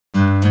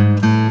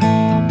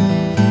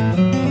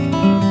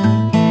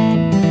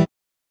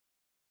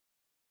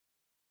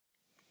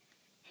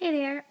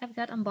I've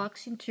got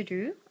unboxing to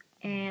do,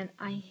 and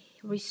I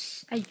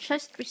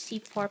just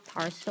received 4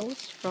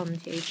 parcels from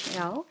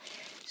DHL,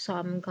 so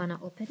I'm gonna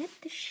open it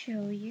to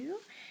show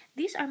you.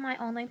 These are my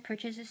online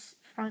purchases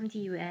from the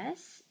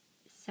US,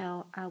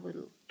 so I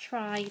will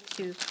try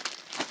to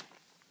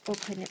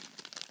open it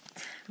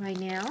right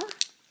now.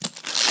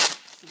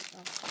 See if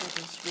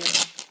it is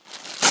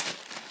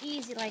really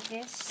easy like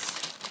this.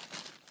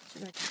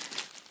 So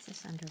it's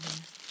this underwear.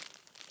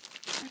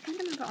 I can't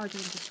remember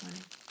ordering this one.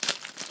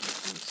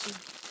 Let's see.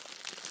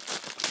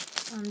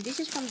 This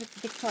is from the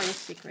Victoria's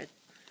Secret.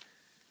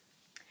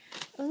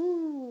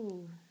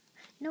 Oh,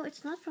 no,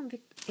 it's not from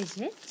is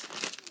it?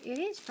 It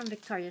is from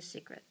Victoria's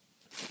Secret.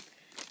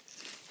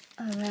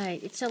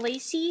 Alright, it's a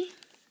lacy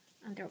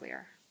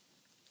underwear.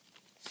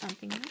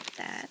 Something like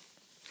that.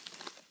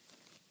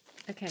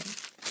 Okay,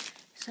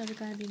 so we're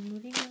gonna be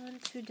moving on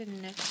to the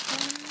next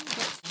one.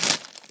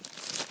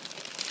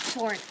 That's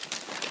torn.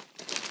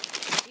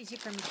 Easy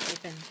for me to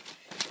open.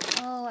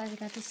 Oh, I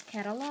got this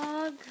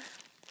catalog.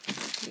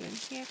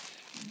 Here.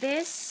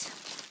 This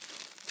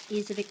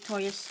is the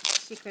Victoria's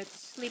Secret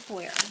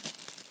sleepwear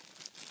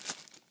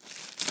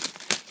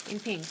in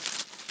pink.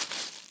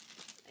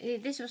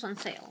 This was on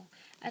sale.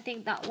 I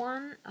think that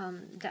one,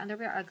 the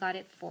underwear, I got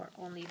it for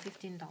only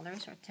 $15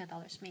 or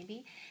 $10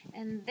 maybe.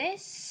 And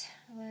this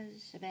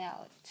was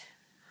about,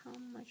 how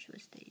much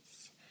was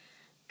this?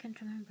 Can't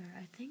remember.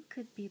 I think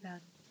could be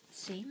about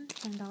same,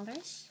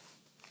 $10.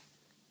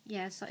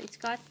 Yeah, so it's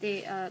got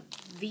the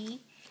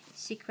V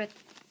Secret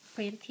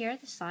print here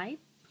at the side,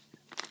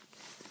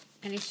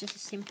 and it's just a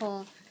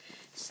simple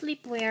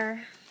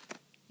sleepwear,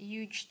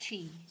 huge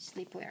T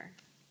sleepwear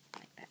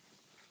like that.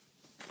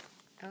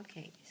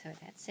 Okay, so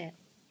that's it.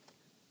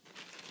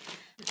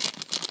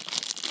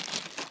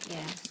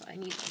 Yeah, so I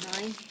need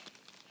my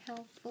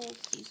helpful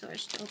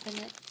scissors to open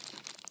it.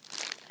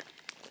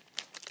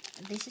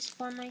 This is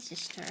for my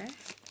sister,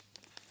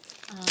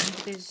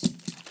 because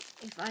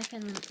if I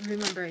can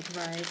remember it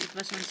right, it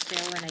was on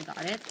sale when I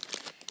got it.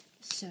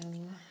 So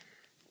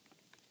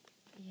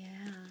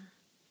yeah,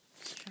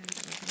 let's try to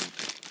open it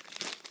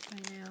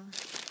right now.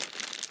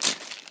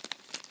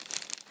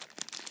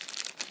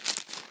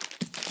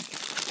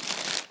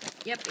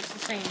 Yep, it's the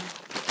same.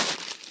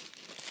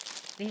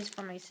 This is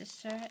for my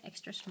sister,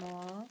 extra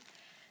small.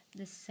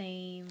 The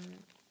same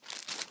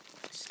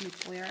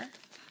sleepwear.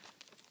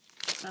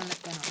 So I'm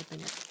not gonna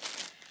open it.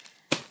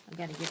 I'm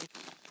gonna give it.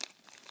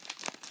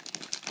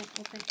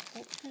 Open.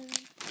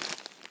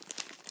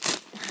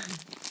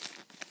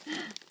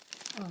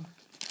 Oh,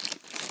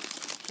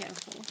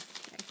 careful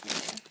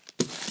there.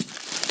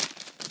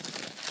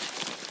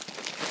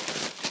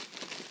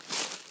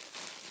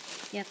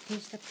 Yep,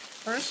 here's the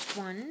first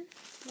one.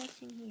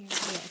 What's in here?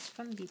 Yeah, it's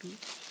from Bebe.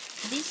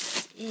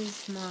 This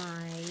is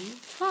my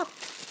top.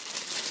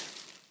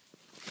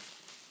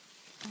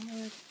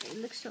 Oh, it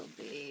looks so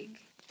big.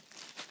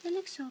 It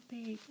looks so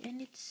big,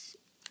 and it's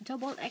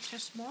double extra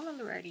small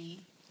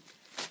already.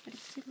 But it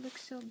still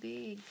looks so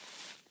big.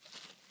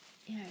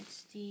 Yeah,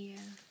 it's the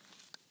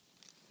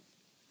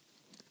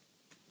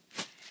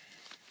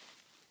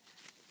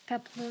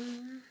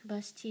peplum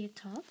bustier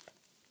top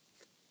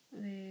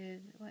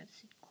with,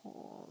 what's it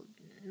called?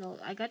 No,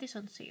 I got this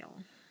on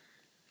sale.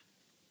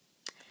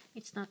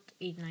 It's not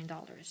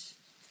 $89.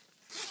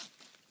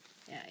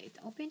 Yeah, it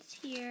opens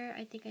here.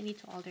 I think I need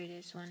to alter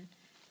this one.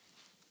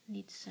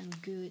 Need some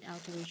good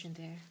alteration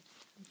there.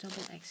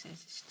 Double XS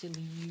is still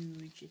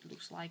huge. It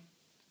looks like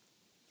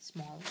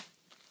small.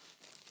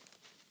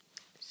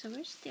 So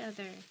where's the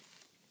other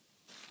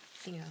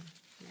thing? Yeah.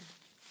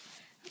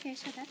 Okay,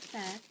 so that's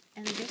that.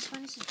 And this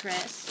one is a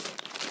dress.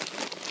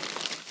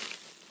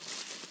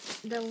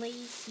 The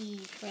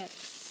lacy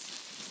dress.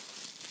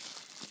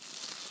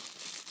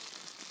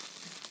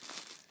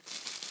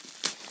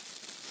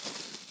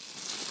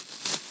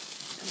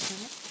 Open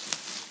it.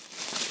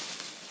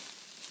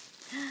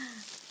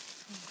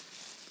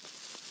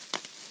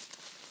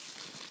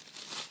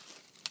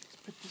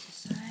 Put this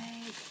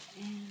aside,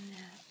 and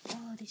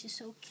oh, this is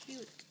so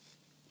cute.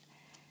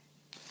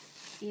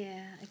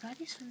 Yeah, I got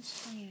this on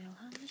sale.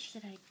 How much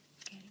did I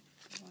get it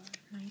for?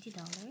 $90.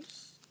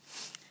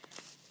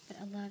 But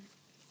I love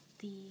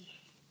the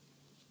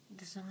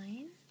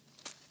design.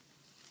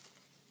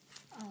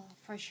 Oh,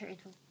 for sure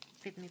it will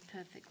fit me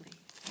perfectly.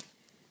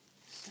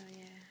 So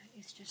yeah,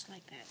 it's just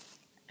like that.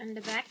 And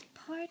the back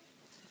part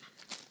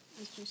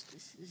is just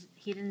this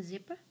hidden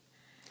zipper.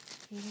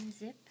 Hidden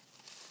zip.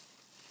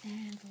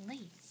 And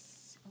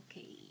lace.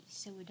 Okay,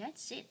 so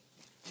that's it.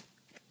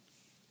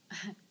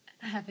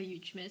 I have a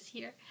huge mess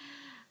here.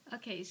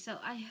 Okay, so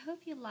I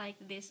hope you like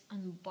this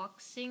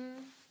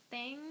unboxing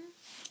thing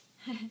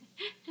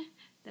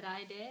that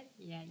I did.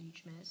 Yeah,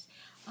 huge mess.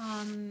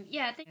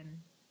 Yeah,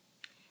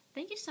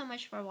 thank you so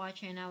much for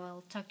watching. I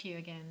will talk to you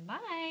again.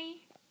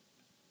 Bye.